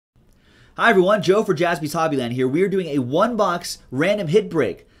Hi everyone, Joe for Jaspy's Hobbyland here. We are doing a one-box random hit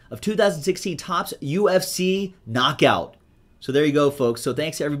break of 2016 Topps UFC Knockout. So there you go, folks. So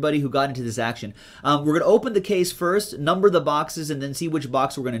thanks to everybody who got into this action. We're going to open the case first, number the boxes, and then see which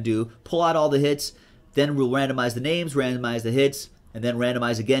box we're going to do. Pull out all the hits, then we'll randomize the names, randomize the hits, and then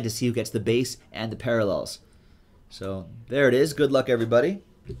randomize again to see who gets the base and the parallels. So there it is. Good luck, everybody.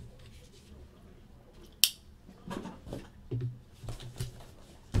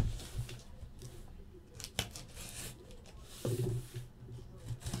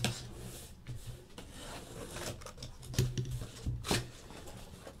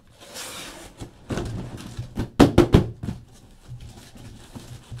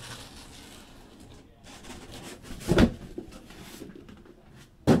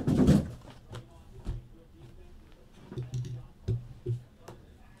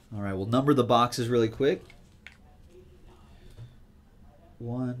 All right, we'll number the boxes really quick.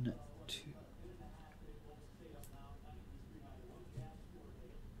 1, 2.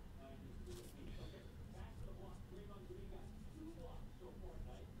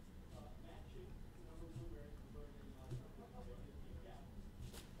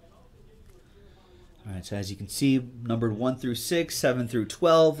 All right, so as you can see, numbered 1 through 6, 7 through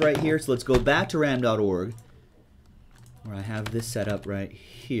 12 right here. So let's go back to ram.org. Where I have this set up right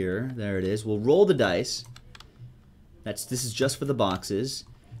here. There it is. We'll roll the dice. This is just for the boxes.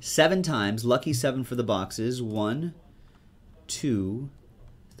 7 times. Lucky 7 for the boxes. 1, 2,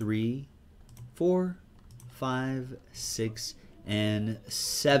 3, 4, 5, 6, and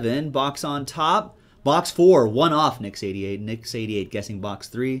 7. Box on top. Box 4. 1 off, Nix88. Nix88 guessing box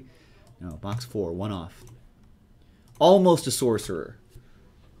 3. No, box 4. 1 off. Almost a sorcerer.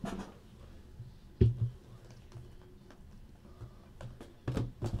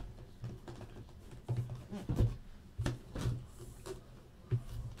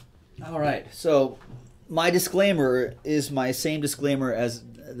 All right, so my disclaimer is my same disclaimer as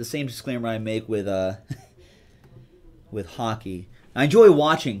the same disclaimer I make with with hockey. I enjoy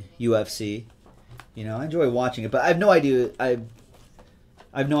watching UFC, you know, I enjoy watching it, but I have no idea. I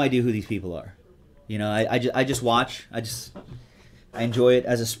have no idea who these people are. You know, I just watch. I enjoy it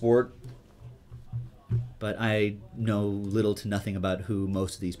as a sport, but I know little to nothing about who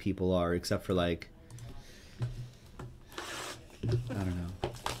most of these people are, except for like I don't know.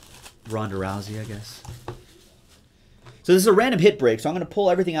 Ronda Rousey, I guess. So this is a random hit break, so I'm going to pull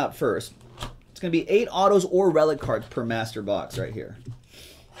everything out first. It's going to be 8 autos or relic cards per master box right here.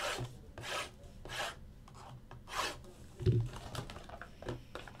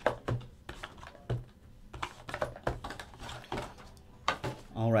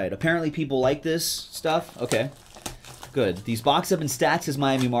 All right, apparently people like this stuff. Okay, good. These boxes have been stacked since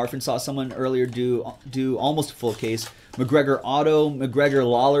Miami Marfin. Saw someone earlier do almost a full case. McGregor auto, McGregor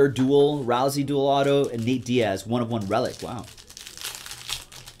Lawler dual, Rousey dual auto, and Nate Diaz 1 of 1 relic. Wow.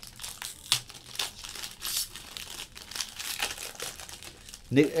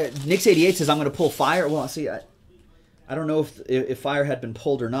 Nix88 says I'm going to pull fire. Well, see, I don't know if fire had been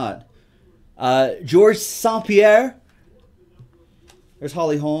pulled or not. George St. Pierre. There's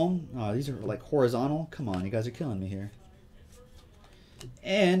Holly Holm. Oh, these are like horizontal. Come on, you guys are killing me here.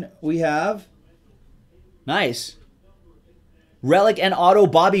 And we have nice. Relic and auto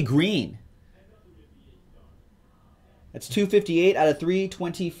Bobby Green. That's 258 out of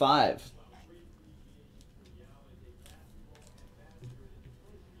 325.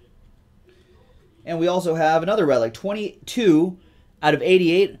 And we also have another relic, 22 out of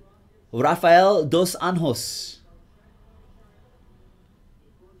 88, Rafael dos Anjos.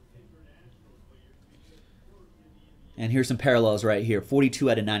 And here's some parallels right here,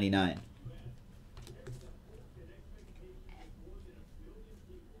 42 out of 99.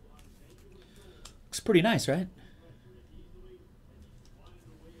 Looks pretty nice, right?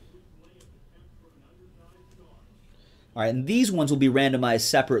 All right, and these ones will be randomized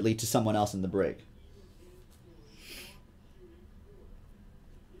separately to someone else in the break.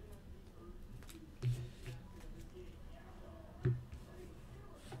 All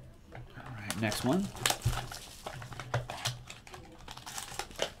right, next one.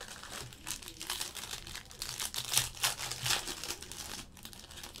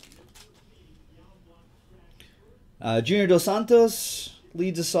 Junior Dos Santos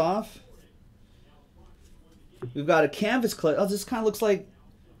leads us off. We've got a canvas clip. Oh, this kind of looks like...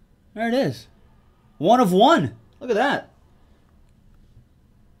 There it is. 1 of 1. Look at that.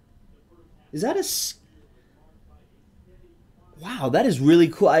 Is that a... Wow, that is really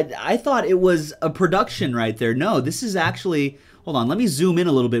cool. I thought it was a production right there. No, this is actually... Hold on, let me zoom in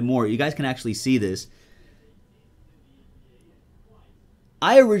a little bit more. You guys can actually see this.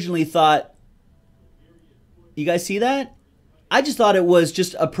 I originally thought, you guys see that? I just thought it was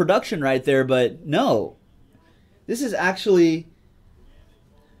just a production right there, but no. This is actually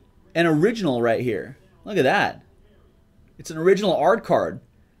an original right here. Look at that. It's an original art card.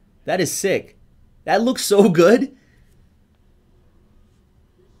 That is sick. That looks so good.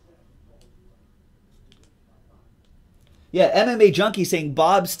 Yeah, MMA Junkie saying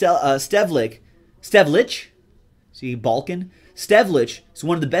Bob Stevlich. See, Balkan? Stevlich is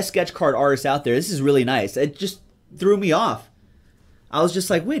one of the best sketch card artists out there. This is really nice. It just threw me off. I was just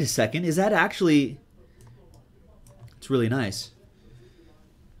like, wait a second. Is that actually... It's really nice.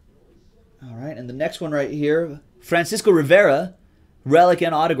 All right, and the next one right here, Francisco Rivera, relic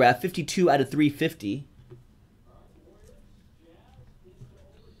and autograph, 52 out of 350.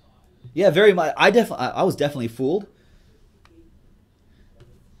 Yeah, very much. I was definitely fooled.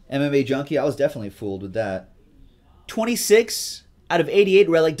 MMA Junkie, I was definitely fooled with that. 26 out of 88,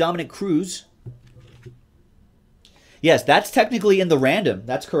 relic Dominic Cruz. Yes, that's technically in the random.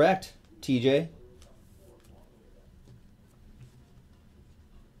 That's correct, TJ.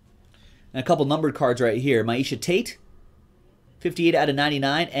 And a couple numbered cards right here. Maisha Tate, 58 out of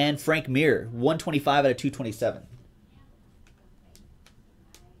 99. And Frank Mir, 125 out of 227.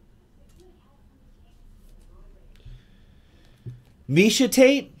 Misha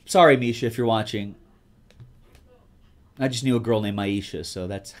Tate? Sorry, Misha, if you're watching. I just knew a girl named Maisha, so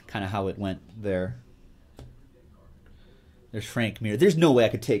that's kind of how it went there. There's Frank Mir. There's no way I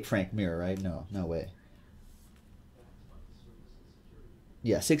could take Frank Mir, right? No, no way.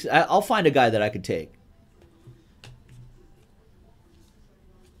 Yeah, I'll find a guy that I could take.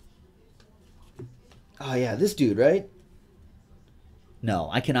 Oh, yeah, this dude, right? No,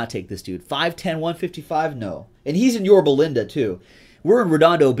 I cannot take this dude. 5'10", 155? No. And he's in Yorba Linda, too. We're in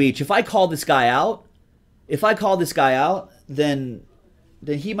Redondo Beach. If I call this guy out, then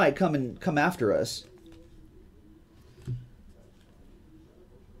he might come after us.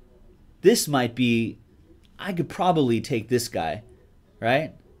 This might be... I could probably take this guy.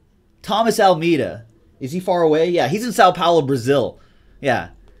 Right? Thomas Almeida. Is he far away? Yeah, he's in Sao Paulo, Brazil. Yeah.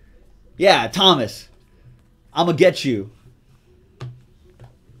 Yeah, Thomas. I'm going to get you.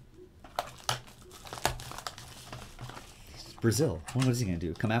 Brazil. What is he going to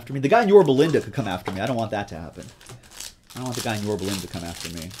do? Come after me? The guy in Yorba Linda could come after me. I don't want that to happen. I don't want the guy in Yorba Linda to come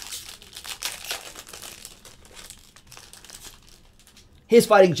after me. His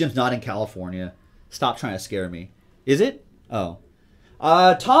fighting gym's not in California. Stop trying to scare me. Is it? Oh.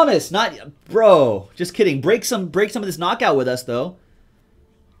 Thomas, not... Bro, just kidding. Break some of this knockout with us, though.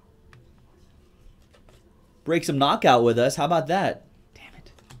 Break some knockout with us. How about that? Damn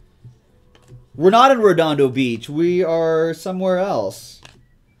it. We're not in Redondo Beach. We are somewhere else.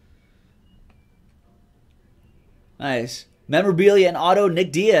 Nice. Memorabilia and auto,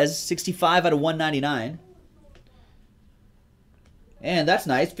 Nick Diaz, 65 out of 199. And that's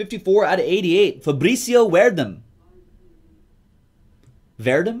nice. 54 out of 88. Fabricio Verdum.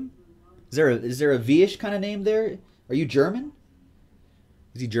 Verdum? Is there a V-ish kind of name there? Are you German?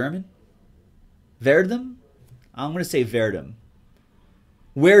 Is he German? Verdum? I'm going to say Verdum.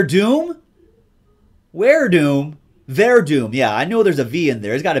 Verdum? Verdum? Verdum. Yeah, I know there's a V in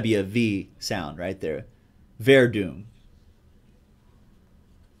there. There's got to be a V sound right there. Verdum.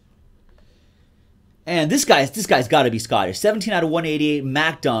 And this guy's got to be Scottish. 17 out of 188.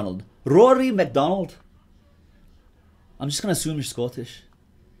 MacDonald. Rory MacDonald. I'm just going to assume you're Scottish.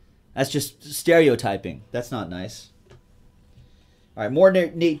 That's just stereotyping. That's not nice. All right, more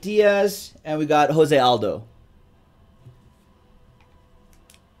Nate Diaz. And we got Jose Aldo.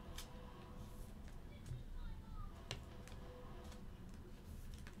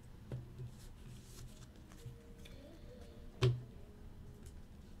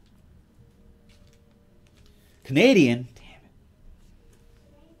 Canadian. Damn it.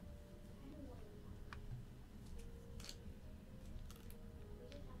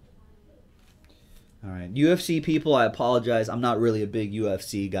 All right, UFC people, I apologize. I'm not really a big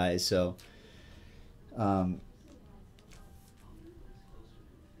UFC guy, so I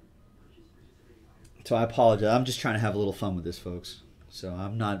apologize. I'm just trying to have a little fun with this, folks. So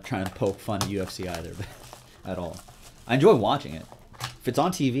I'm not trying to poke fun at UFC either, at all. I enjoy watching it. If it's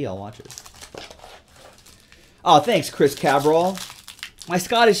on TV, I'll watch it. Oh, thanks, Chris Cabral. My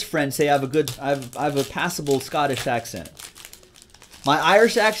Scottish friends say I have a passable Scottish accent. My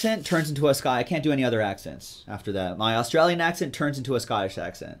Irish accent turns into a Scottish. I can't do any other accents after that. My Australian accent turns into a Scottish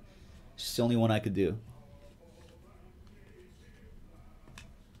accent. It's just the only one I could do.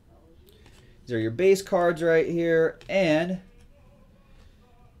 These are your base cards right here. And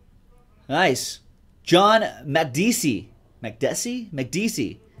nice. John Makdisi.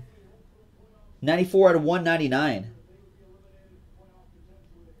 McDessie? 94 out of 199.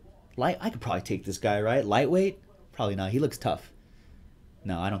 I could probably take this guy, right? Lightweight? Probably not. He looks tough.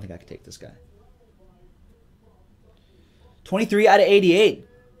 No, I don't think I could take this guy. 23 out of 88.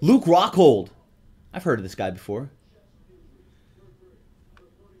 Luke Rockhold. I've heard of this guy before.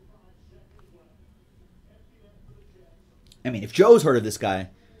 I mean, if Joe's heard of this guy,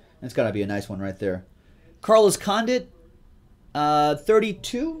 that's got to be a nice one right there. Carlos Condit,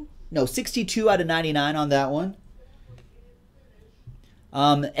 62 out of 99 on that one.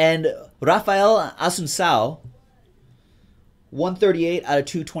 And Rafael Asuncao, 138 out of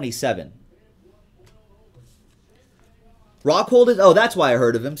 227. Rockhold is, oh, that's why I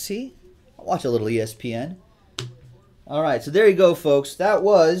heard of him. See? I'll watch a little ESPN. All right, so there you go, folks. That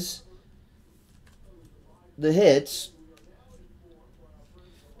was the hits.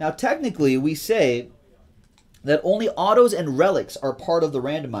 Now, technically, we say that only autos and relics are part of the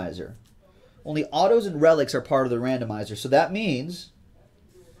randomizer. Only autos and relics are part of the randomizer. So that means,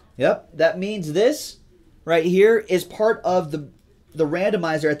 yep, that means this right here is part of the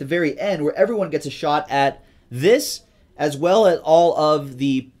randomizer at the very end, where everyone gets a shot at this, as well as all of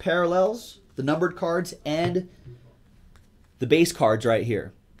the parallels, the numbered cards, and the base cards right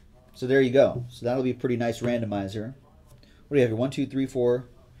here. So there you go. So that'll be a pretty nice randomizer. What do you have here? 1, 2, 3, 4,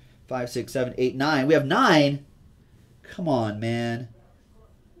 5, 6, 7, 8, 9. We have 9. Come on, man.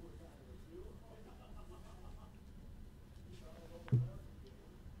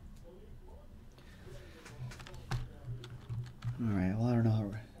 All right, well, I don't know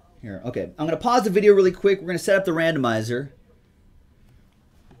how. Here, okay. I'm going to pause the video really quick. We're going to set up the randomizer.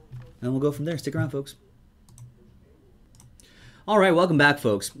 And we'll go from there. Stick around, folks. All right, welcome back,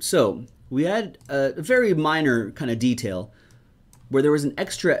 folks. So we had a very minor kind of detail where there was an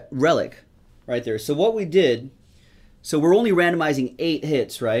extra relic right there. So what we did, so we're only randomizing 8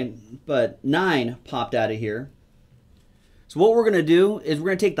 hits, right? But 9 popped out of here. So what we're going to do is we're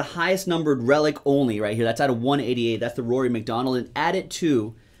going to take the highest numbered relic only right here. That's out of 188. That's the Rory McDonald, and add it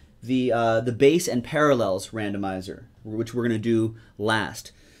to the base and parallels randomizer, which we're going to do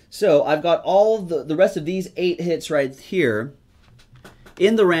last. So I've got all the rest of these 8 hits right here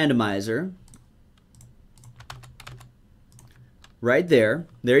in the randomizer. Right there.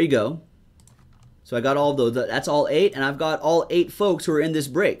 There you go. So I got all of those. That's all 8, and I've got all 8 folks who are in this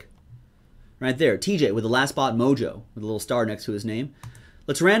break. Right there. TJ with the last spot mojo with a little star next to his name.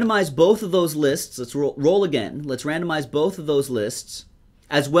 Let's randomize both of those lists. Let's roll again. Let's randomize both of those lists,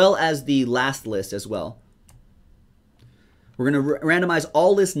 as well as the last list as well. We're going to randomize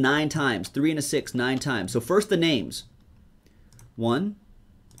all lists 9 times. 3 and a 6, 9 times. So first the names. 1,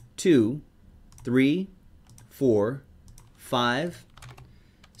 2, 3, 4, 5,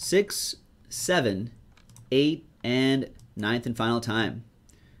 6, 7, 8, and 9th and final time.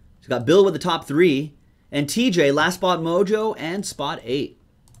 So got Bill with the top 3, and TJ, last spot mojo, and spot 8.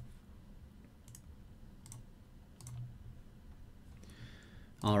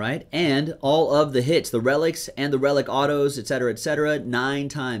 All right, and all of the hits, the relics and the relic autos, etc., 9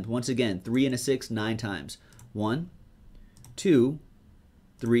 times. Once again, 3 and a 6, 9 times. 1, 2,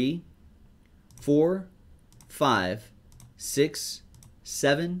 3, 4, 5, 6,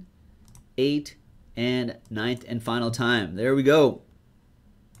 7, 8, and 9th and final time. There we go.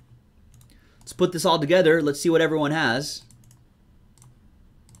 Let's put this all together. Let's see what everyone has.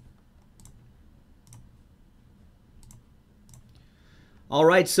 All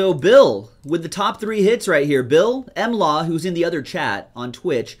right, so Bill with the top 3 hits right here. Bill, M-Law, who's in the other chat on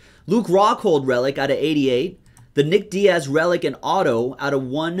Twitch. Luke Rockhold relic out of 88. The Nick Diaz relic and auto out of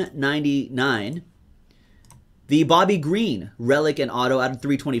 199. The Bobby Green relic and auto out of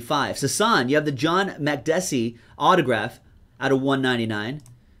 325. Sasan, you have the John McDessie autograph out of 199.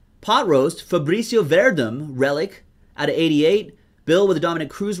 Pot Roast, Fabricio Verdum relic out of 88. Bill with the Dominic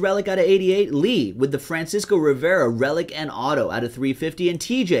Cruz relic out of 88. Lee with the Francisco Rivera relic and auto out of 350. And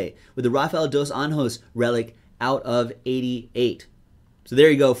TJ with the Rafael Dos Anjos relic out of 88. So there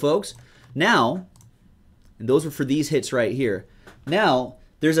you go, folks. Now, and those were for these hits right here. Now,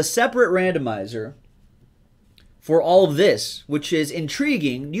 there's a separate randomizer for all of this, which is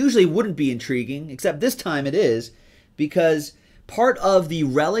intriguing. Usually wouldn't be intriguing, except this time it is, because part of the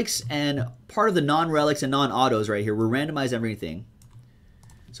relics and part of the non-relics and non-autos right here, we're randomizing everything.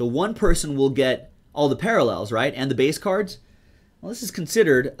 So one person will get all the parallels, right, and the base cards. Well, this is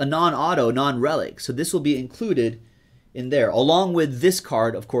considered a non-auto, non-relic, so this will be included in there, along with this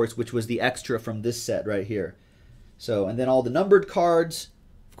card, of course, which was the extra from this set right here. So, and then all the numbered cards,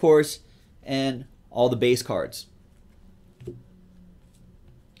 of course, and all the base cards.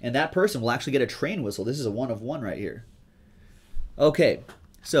 And that person will actually get a train whistle. This is a 1 of 1 right here. Okay,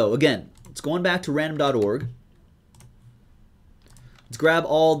 so again, it's going back to random.org. Let's grab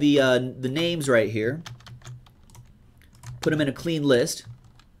all the names right here. Put them in a clean list.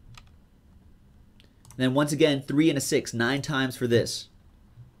 And then once again, 3 and a 6, 9 times for this.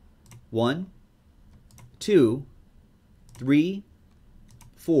 1, 2, 3,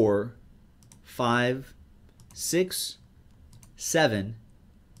 4, 5, 6, 7,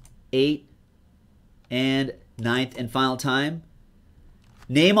 8, and 9th and final time.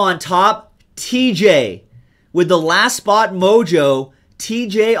 Name on top, TJ. With the last spot mojo,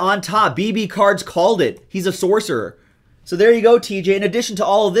 TJ on top. BB Cards called it. He's a sorcerer. So there you go, TJ. In addition to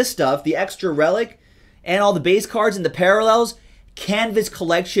all of this stuff, the extra relic and all the base cards and the parallels, canvas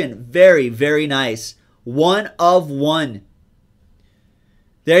collection. Very, very nice. 1 of 1.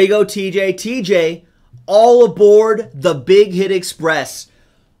 There you go, TJ. TJ, all aboard the Big Hit Express.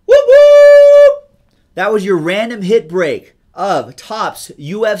 Whoop, whoop! That was your random hit break of Topps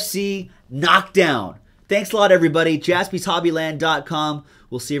UFC Knockdown. Thanks a lot, everybody. JaspysHobbyland.com.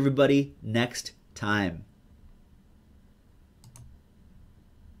 We'll see everybody next time.